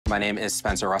My name is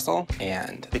Spencer Russell,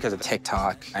 and because of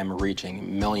TikTok, I'm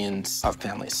reaching millions of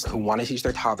families who want to teach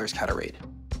their toddlers how to read.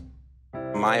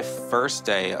 My first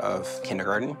day of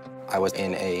kindergarten, I was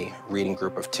in a reading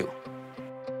group of 2.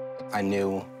 I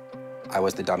knew I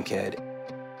was the dumb kid.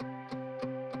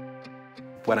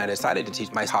 When I decided to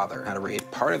teach my toddler how to read,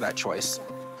 part of that choice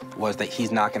was that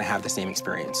he's not going to have the same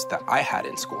experience that I had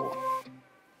in school.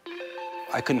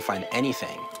 I couldn't find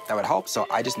anything that would help, so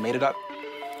I just made it up.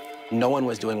 No one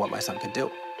was doing what my son could do.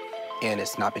 And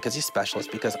it's not because he's special, it's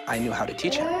because I knew how to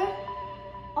teach him.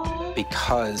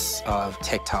 Because of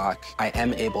TikTok, I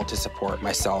am able to support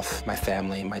myself, my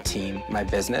family, my team, my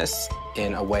business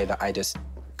in a way that I just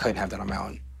couldn't have done on my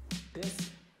own.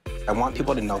 I want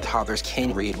people to know toddlers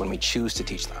can read when we choose to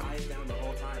teach them.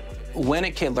 When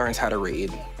a kid learns how to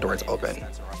read, doors open.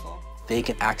 They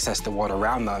can access the world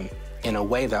around them in a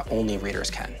way that only readers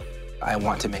can. I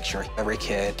want to make sure every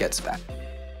kid gets that.